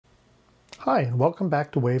Hi, and welcome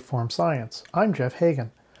back to Waveform Science. I'm Jeff Hagan.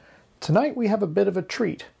 Tonight we have a bit of a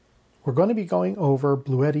treat. We're going to be going over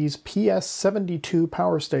Bluetti's PS72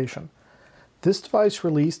 power station. This device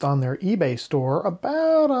released on their eBay store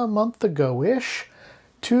about a month ago-ish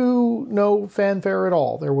to no fanfare at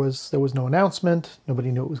all. There was no announcement, nobody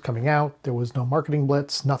knew it was coming out, there was no marketing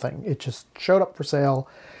blitz, nothing. It just showed up for sale.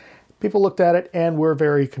 People looked at it and were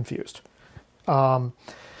very confused.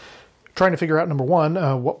 Trying to figure out, number one,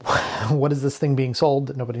 what is this thing being sold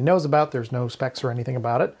that nobody knows about? There's no specs or anything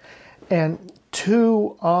about it. And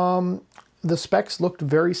two, the specs looked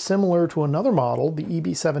very similar to another model, the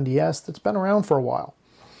EB70S, that's been around for a while.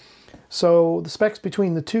 So the specs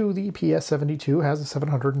between the two, the PS72 has a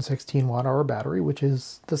 716 watt-hour battery, which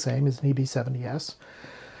is the same as an EB70S.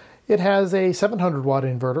 It has a 700 watt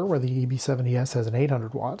inverter, where the EB70S has an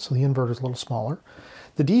 800 watt, so the inverter is a little smaller.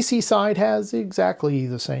 The DC side has exactly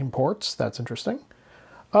the same ports. That's interesting.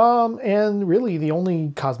 And really the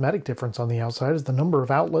only cosmetic difference on the outside is the number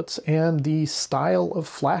of outlets and the style of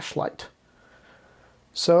flashlight.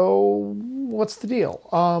 So what's the deal?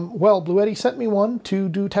 Well, Bluetti sent me one to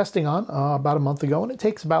do testing on about a month ago, and it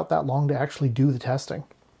takes about that long to actually do the testing.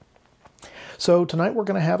 So tonight we're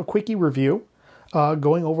going to have a quickie review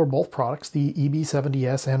going over both products, the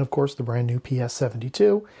EB70S and of course the brand new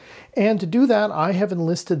PS72. And to do that, I have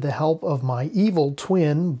enlisted the help of my evil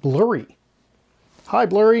twin, Blurry. Hi,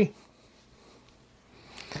 Blurry.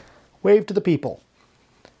 Wave to the people.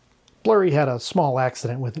 Blurry had a small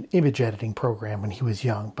accident with an image editing program when he was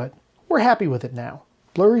young, but we're happy with it now.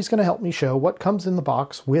 Blurry's going to help me show what comes in the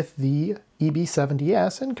box with the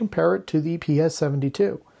EB70S and compare it to the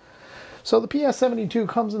PS72. So the PS72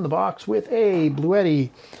 comes in the box with a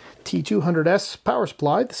Bluetti T200S power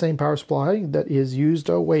supply, the same power supply that is used,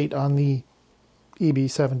 on the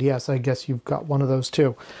EB70S. I guess you've got one of those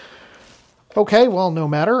too. Okay, well, no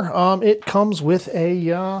matter. It comes with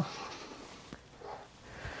a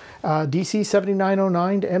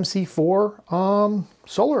DC7909 to MC4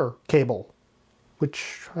 solar cable,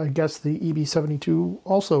 which I guess the EB72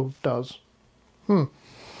 also does.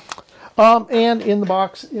 And in the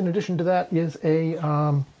box, in addition to that, is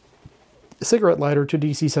a cigarette lighter to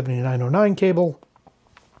DC7909 cable,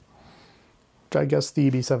 which I guess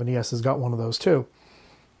the EB70S has got one of those too.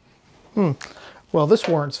 Well, this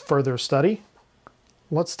warrants further study.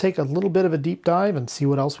 Let's take a little bit of a deep dive and see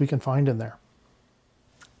what else we can find in there.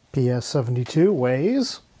 PS72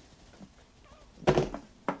 weighs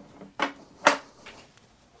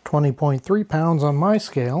 20.3 pounds on my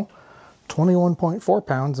scale, 21.4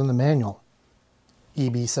 pounds in the manual.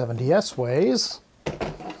 EB70S weighs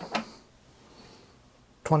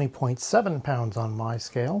 20.7 pounds on my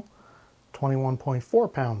scale,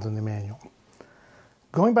 21.4 pounds in the manual.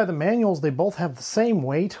 Going by the manuals, they both have the same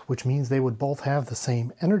weight, which means they would both have the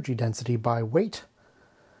same energy density by weight.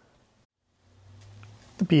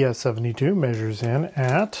 The PS72 measures in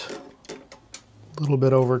at a little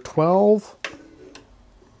bit over 12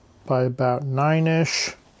 by about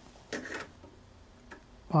 9-ish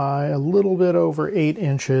by a little bit over 8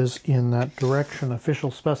 inches in that direction.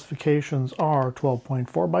 Official specifications are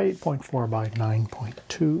 12.4 by 8.4 by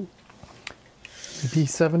 9.2. The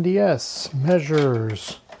P70S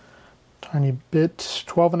measures tiny bit,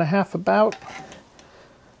 12.5 about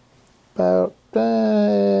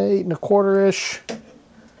 8.25-ish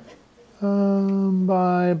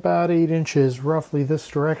by about 8 inches, roughly this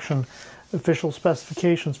direction. Official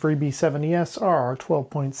specifications for EB70S are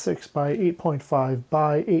 12.6 by 8.5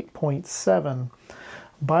 by 8.7.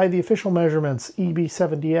 By the official measurements,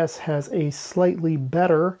 EB70S has a slightly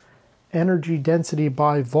better energy density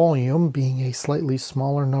by volume, being a slightly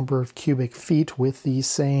smaller number of cubic feet with the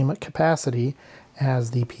same capacity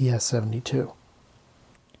as the PS72.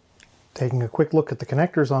 Taking a quick look at the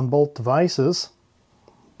connectors on both devices,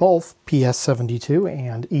 both PS72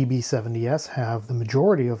 and EB70S have the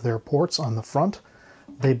majority of their ports on the front.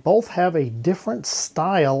 They both have a different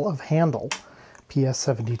style of handle.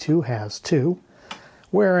 PS72 has 2,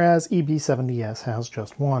 whereas EB70S has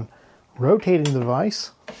just 1. Rotating the device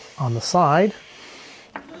on the side,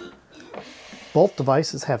 both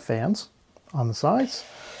devices have fans on the sides.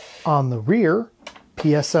 On the rear,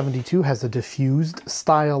 PS72 has a diffused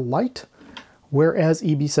style light, whereas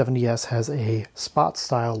EB70S has a spot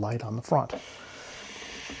style light on the front.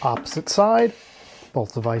 Opposite side,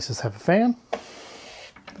 both devices have a fan.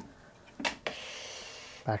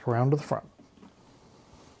 Back around to the front.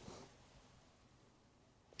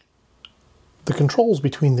 The controls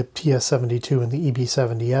between the PS72 and the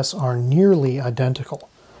EB70S are nearly identical.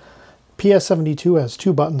 PS72 has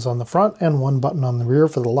 2 buttons on the front and 1 button on the rear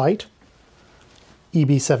for the light.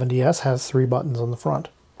 EB70S has 3 buttons on the front.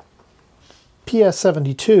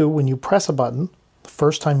 PS72, when you press a button, the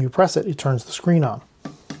first time you press it, it turns the screen on.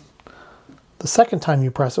 The second time you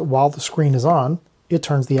press it while the screen is on, it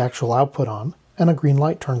turns the actual output on, and a green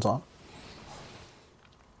light turns on.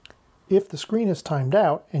 If the screen is timed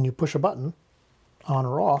out and you push a button, on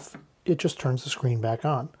or off, it just turns the screen back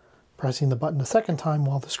on. Pressing the button a second time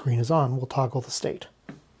while the screen is on will toggle the state.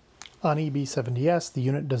 On EB70S, the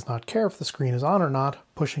unit does not care if the screen is on or not.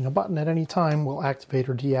 Pushing a button at any time will activate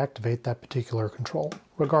or deactivate that particular control,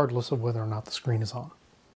 regardless of whether or not the screen is on.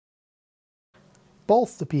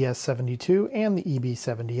 Both the PS72 and the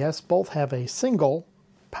EB70S both have a single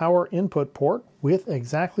power input port with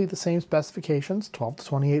exactly the same specifications, 12 to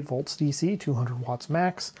 28 volts DC, 200 watts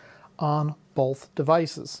max, on both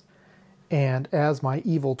devices. And as my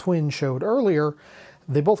evil twin showed earlier,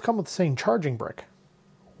 they both come with the same charging brick,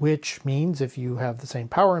 which means if you have the same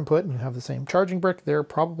power input and you have the same charging brick, they're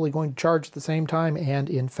probably going to charge at the same time, and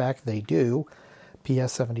in fact they do.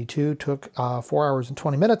 PS72 took 4 hours and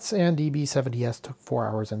 20 minutes, and EB70S took 4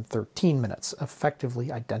 hours and 13 minutes,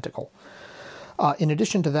 effectively identical. In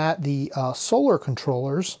addition to that, the solar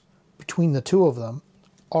controllers between the two of them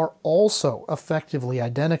are also effectively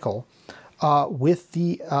identical, with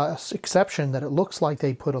the exception that it looks like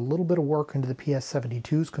they put a little bit of work into the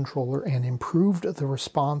PS72's controller and improved the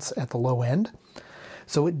response at the low end.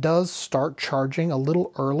 So it does start charging a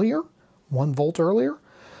little earlier, 1 volt earlier,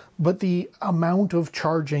 but the amount of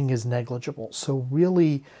charging is negligible. So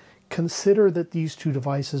really consider that these two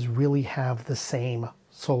devices really have the same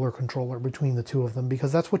solar controller between the two of them,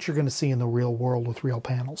 because that's what you're going to see in the real world with real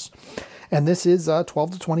panels. And this is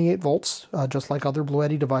 12 to 28 volts, just like other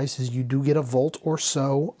Bluetti devices. You do get a volt or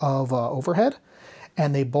so of overhead,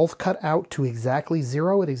 and they both cut out to exactly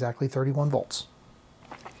 0 at exactly 31 volts.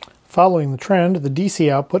 Following the trend, the DC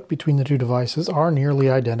output between the two devices are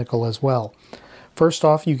nearly identical as well. First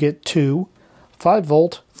off, you get two 5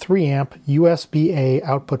 volt, 3 amp USB-A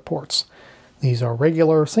output ports. These are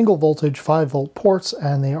regular single voltage 5 volt ports,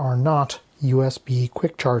 and they are not USB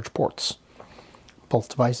quick charge ports. Both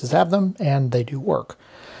devices have them, and they do work.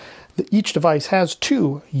 Each device has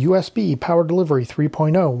two USB power delivery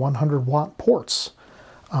 3.0 100 watt ports.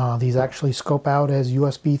 These actually scope out as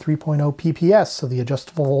USB 3.0 PPS, so the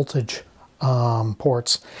adjustable voltage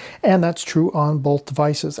ports. And that's true on both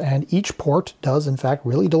devices. And each port does, in fact,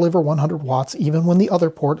 really deliver 100 watts, even when the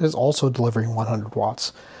other port is also delivering 100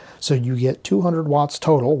 watts. So you get 200 watts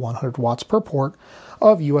total, 100 watts per port,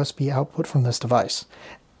 of USB output from this device.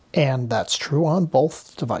 And that's true on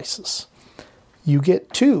both devices. You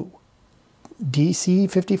get two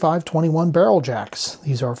DC 5521 barrel jacks.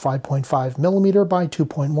 These are 5.5 millimeter by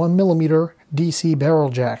 2.1 millimeter DC barrel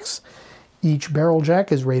jacks. Each barrel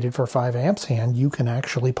jack is rated for 5 amps, and you can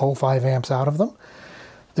actually pull 5 amps out of them.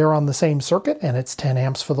 They're on the same circuit, and it's 10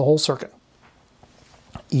 amps for the whole circuit.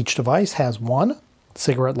 Each device has one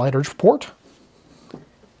cigarette lighter port,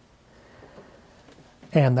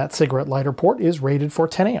 and that cigarette lighter port is rated for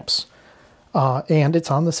 10 amps. And it's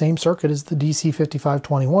on the same circuit as the DC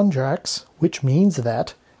 5521 jacks, which means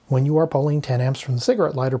that when you are pulling 10 amps from the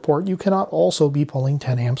cigarette lighter port, you cannot also be pulling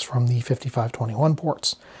 10 amps from the 5521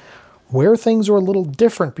 ports. Where things are a little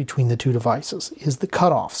different between the two devices is the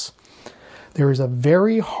cutoffs. There is a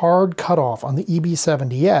very hard cutoff on the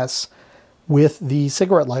EB70S with the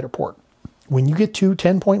cigarette lighter port. When you get to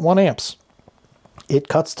 10.1 amps, it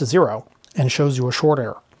cuts to 0 and shows you a short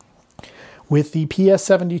error. With the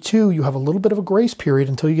PS72, you have a little bit of a grace period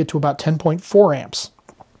until you get to about 10.4 amps,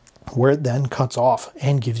 where it then cuts off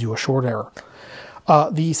and gives you a short error.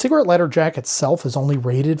 The cigarette lighter jack itself is only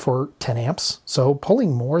rated for 10 amps, so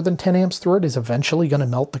pulling more than 10 amps through it is eventually going to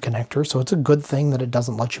melt the connector, so it's a good thing that it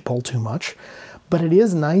doesn't let you pull too much. But it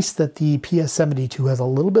is nice that the PS72 has a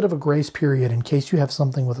little bit of a grace period in case you have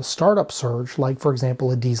something with a startup surge, like, for example,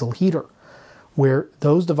 a diesel heater, where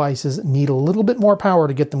those devices need a little bit more power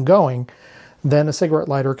to get them going than a cigarette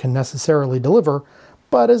lighter can necessarily deliver,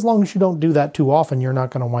 but as long as you don't do that too often, you're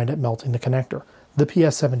not going to wind up melting the connector. The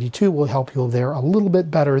PS72 will help you there a little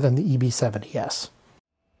bit better than the EB70S.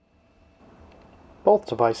 Both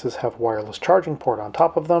devices have a wireless charging port on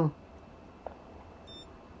top of them,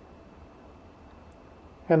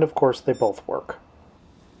 and of course they both work.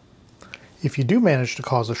 If you do manage to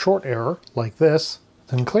cause a short error, like this,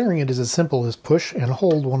 then clearing it is as simple as push and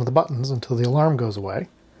hold one of the buttons until the alarm goes away.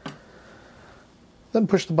 Then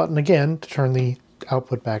push the button again to turn the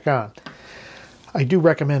output back on. I do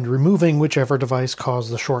recommend removing whichever device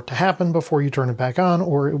caused the short to happen before you turn it back on,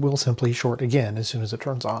 or it will simply short again as soon as it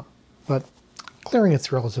turns on. But clearing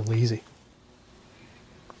it's relatively easy.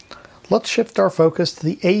 Let's shift our focus to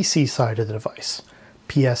the AC side of the device.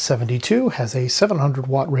 PS72 has a 700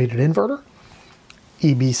 watt rated inverter.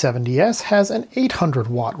 EB70S has an 800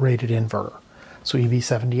 watt rated inverter. So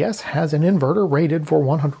EB70S has an inverter rated for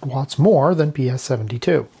 100 watts more than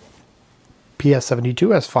PS72.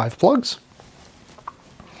 PS72 has 5 plugs.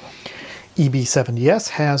 EB70S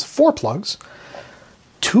has 4 plugs.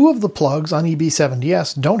 2 of the plugs on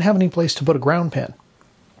EB70S don't have any place to put a ground pin.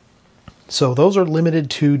 So those are limited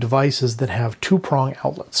to devices that have 2-prong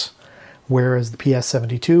outlets. Whereas the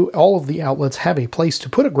PS72, all of the outlets have a place to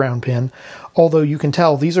put a ground pin, although you can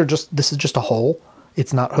tell this is just a hole.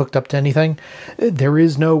 It's not hooked up to anything. There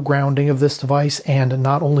is no grounding of this device, and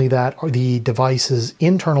not only that, the device's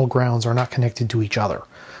internal grounds are not connected to each other.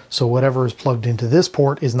 So whatever is plugged into this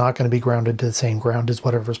port is not going to be grounded to the same ground as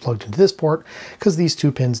whatever is plugged into this port, because these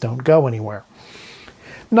 2 pins don't go anywhere.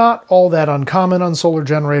 Not all that uncommon on solar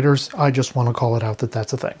generators. I just want to call it out that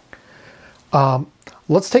that's a thing.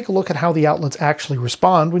 Let's take a look at how the outlets actually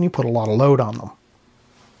respond when you put a lot of load on them.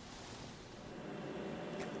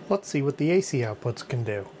 Let's see what the AC outputs can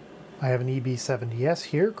do. I have an EB70S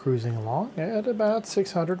here cruising along at about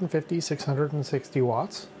 650, 660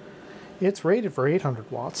 watts. It's rated for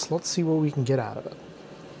 800 watts. Let's see what we can get out of it.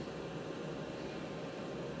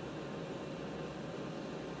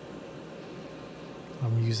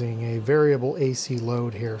 I'm using a variable AC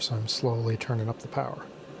load here, so I'm slowly turning up the power.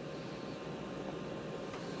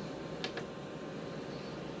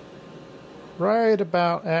 Right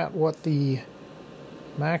about at what the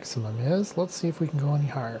maximum is. Let's see if we can go any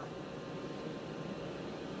higher.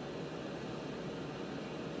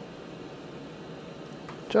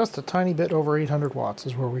 Just a tiny bit over 800 watts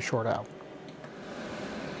is where we short out.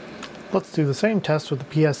 Let's do the same test with the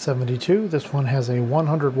PS72. This one has a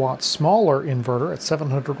 100 watt smaller inverter at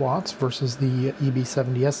 700 watts versus the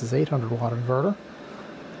EB70S's 800 watt inverter.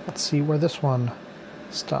 Let's see where this one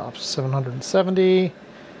stops. 770,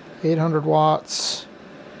 800 watts,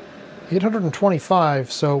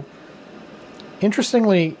 825. So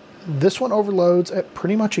interestingly, this one overloads at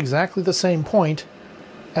pretty much exactly the same point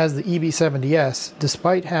as the EB70S,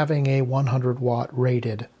 despite having a 100 watt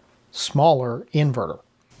rated smaller inverter.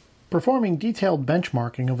 Performing detailed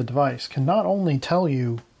benchmarking of a device can not only tell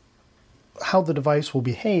you how the device will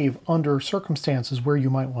behave under circumstances where you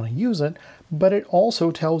might want to use it, but it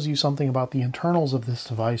also tells you something about the internals of this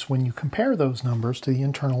device when you compare those numbers to the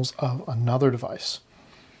internals of another device.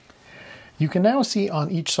 You can now see on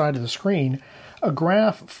each side of the screen a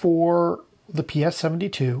graph for the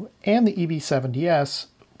PS72 and the EB70S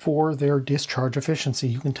for their discharge efficiency.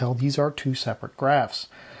 You can tell these are 2 separate graphs.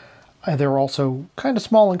 They're also kind of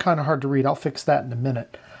small and kind of hard to read. I'll fix that in a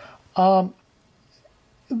minute.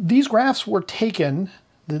 These graphs were taken,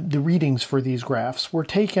 the readings for these graphs were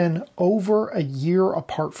taken over a year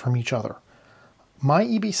apart from each other. My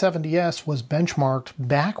EB70S was benchmarked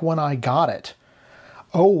back when I got it.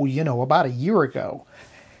 About a year ago.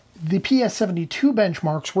 The PS72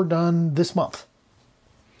 benchmarks were done this month.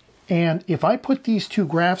 And if I put these 2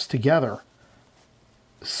 graphs together,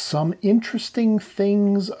 some interesting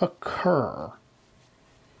things occur.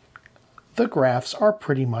 The graphs are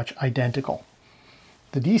pretty much identical.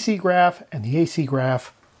 The DC graph and the AC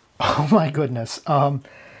graph, oh my goodness. I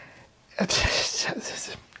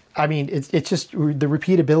mean, it's just the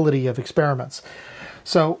repeatability of experiments.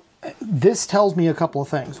 So this tells me a couple of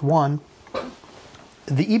things. One,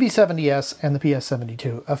 the EB70S and the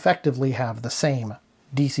PS72 effectively have the same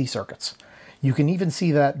DC circuits. You can even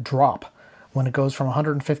see that drop when it goes from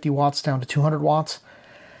 150 watts down to 200 watts.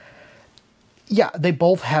 Yeah, they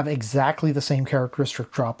both have exactly the same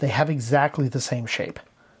characteristic drop. They have exactly the same shape.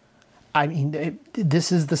 I mean,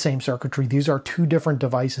 this is the same circuitry. These are 2 different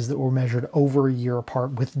devices that were measured over a year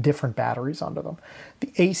apart with different batteries under them.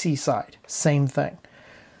 The AC side, same thing.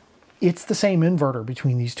 It's the same inverter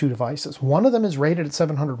between these 2 devices. One of them is rated at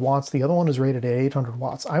 700 watts. The other one is rated at 800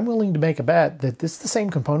 watts. I'm willing to make a bet that this is the same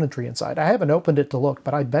componentry inside. I haven't opened it to look,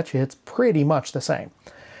 but I bet you it's pretty much the same.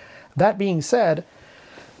 That being said,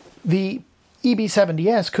 the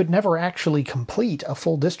EB70S could never actually complete a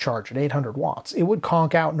full discharge at 800 watts. It would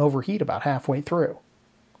conk out and overheat about halfway through.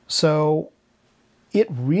 So it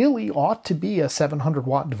really ought to be a 700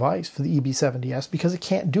 watt device for the EB70S because it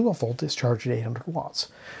can't do a full discharge at 800 watts.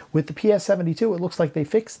 With the PS72, it looks like they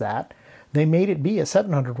fixed that. They made it be a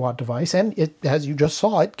 700 watt device, and it, as you just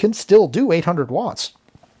saw, it can still do 800 watts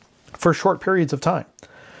for short periods of time.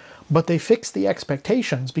 But they fixed the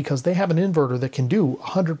expectations because they have an inverter that can do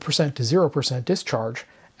 100% to 0% discharge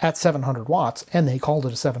at 700 watts, and they called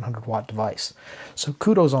it a 700 watt device. So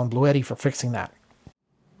kudos on Bluetti for fixing that.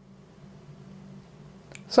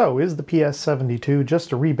 So, is the PS72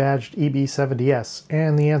 just a rebadged EB70S?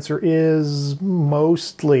 And the answer is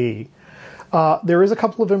mostly. There is a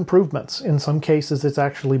couple of improvements. In some cases, it's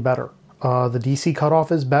actually better. The DC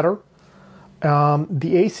cutoff is better.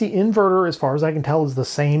 The AC inverter, as far as I can tell, is the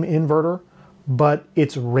same inverter, but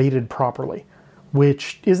it's rated properly,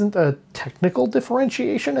 which isn't a technical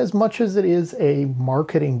differentiation as much as it is a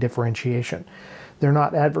marketing differentiation. They're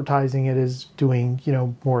not advertising it as doing,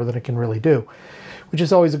 more than it can really do, which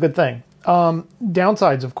is always a good thing.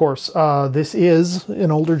 Downsides, of course, this is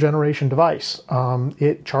an older generation device.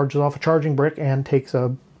 It charges off a charging brick and takes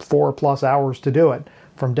 4+ hours to do it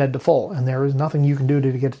from dead to full, and there is nothing you can do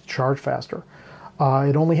to get it to charge faster.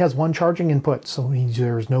 It only has one charging input, so it means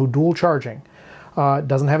there's no dual charging. It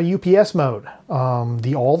doesn't have a UPS mode.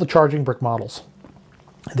 All the charging brick models,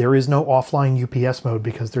 there is no offline UPS mode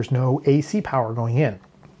because there's no AC power going in.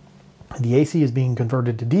 The AC is being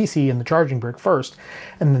converted to DC in the charging brick first,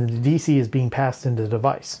 and then the DC is being passed into the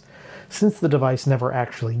device. Since the device never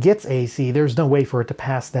actually gets AC, there's no way for it to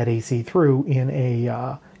pass that AC through in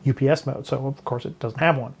a UPS mode, so of course it doesn't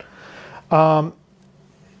have one.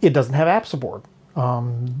 It doesn't have app support.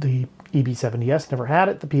 The EB70S never had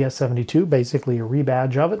it. The PS72, basically a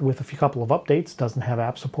rebadge of it with a couple of updates, doesn't have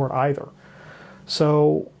app support either.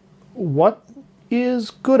 So what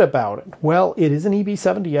is good about it? Well, it is an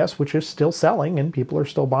EB70S, which is still selling and people are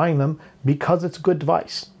still buying them because it's a good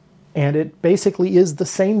device. And it basically is the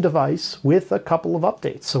same device with a couple of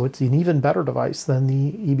updates. So it's an even better device than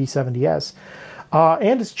the EB70S.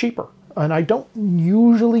 And it's cheaper. And I don't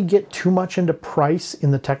usually get too much into price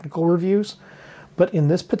in the technical reviews, but in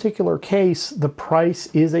this particular case, the price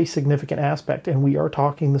is a significant aspect, and we are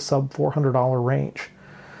talking the sub $400 range.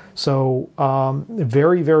 So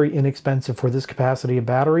very, very inexpensive for this capacity of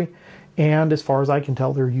battery. And as far as I can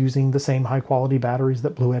tell, they're using the same high quality batteries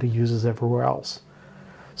that Bluetti uses everywhere else.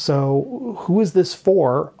 So who is this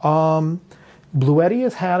for? Bluetti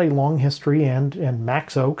has had a long history, and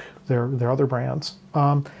Max Oak, their other brands,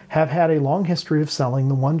 have had a long history of selling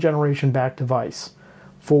the one generation back device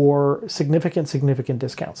for significant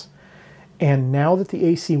discounts. And now that the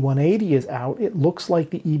AC180 is out, it looks like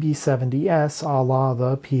the EB70S, a la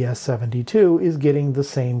the PS72, is getting the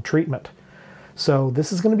same treatment. So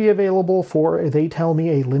this is going to be available for, they tell me,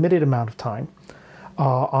 a limited amount of time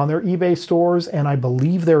on their eBay stores, and I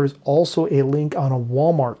believe there is also a link on a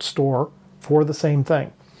Walmart store for the same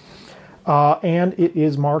thing. And it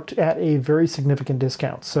is marked at a very significant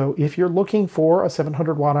discount. So if you're looking for a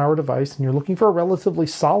 700 watt-hour device and you're looking for a relatively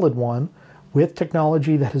solid one with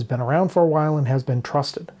technology that has been around for a while and has been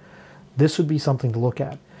trusted, this would be something to look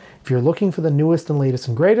at. If you're looking for the newest and latest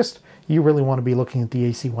and greatest, you really want to be looking at the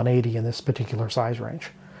AC180 in this particular size range.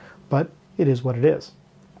 But it is what it is.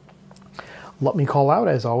 Let me call out,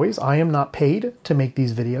 as always, I am not paid to make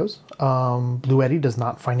these videos. Bluetti does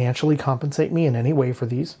not financially compensate me in any way for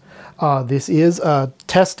these. This is a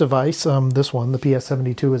test device. This one, the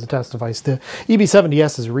PS72, is a test device. The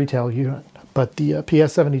EB70S is a retail unit, but the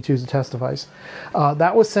PS72 is a test device.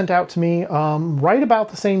 That was sent out to me right about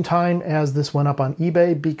the same time as this went up on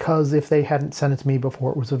eBay, because if they hadn't sent it to me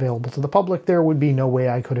before it was available to the public, there would be no way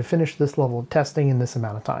I could have finished this level of testing in this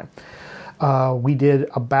amount of time. We did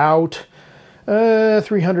about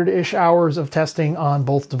 300-ish hours of testing on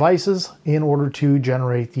both devices in order to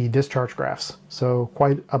generate the discharge graphs. So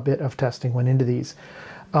quite a bit of testing went into these.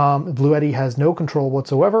 Bluetti has no control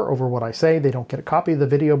whatsoever over what I say. They don't get a copy of the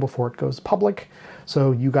video before it goes public.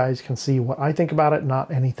 So you guys can see what I think about it,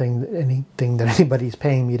 not anything that anybody's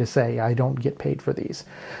paying me to say. I don't get paid for these.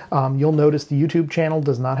 You'll notice the YouTube channel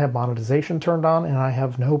does not have monetization turned on, and I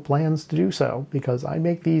have no plans to do so, because I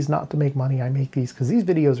make these not to make money. I make these because these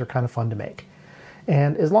videos are kind of fun to make.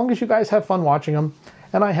 And as long as you guys have fun watching them,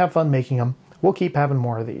 and I have fun making them, we'll keep having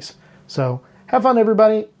more of these. So have fun,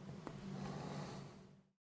 everybody.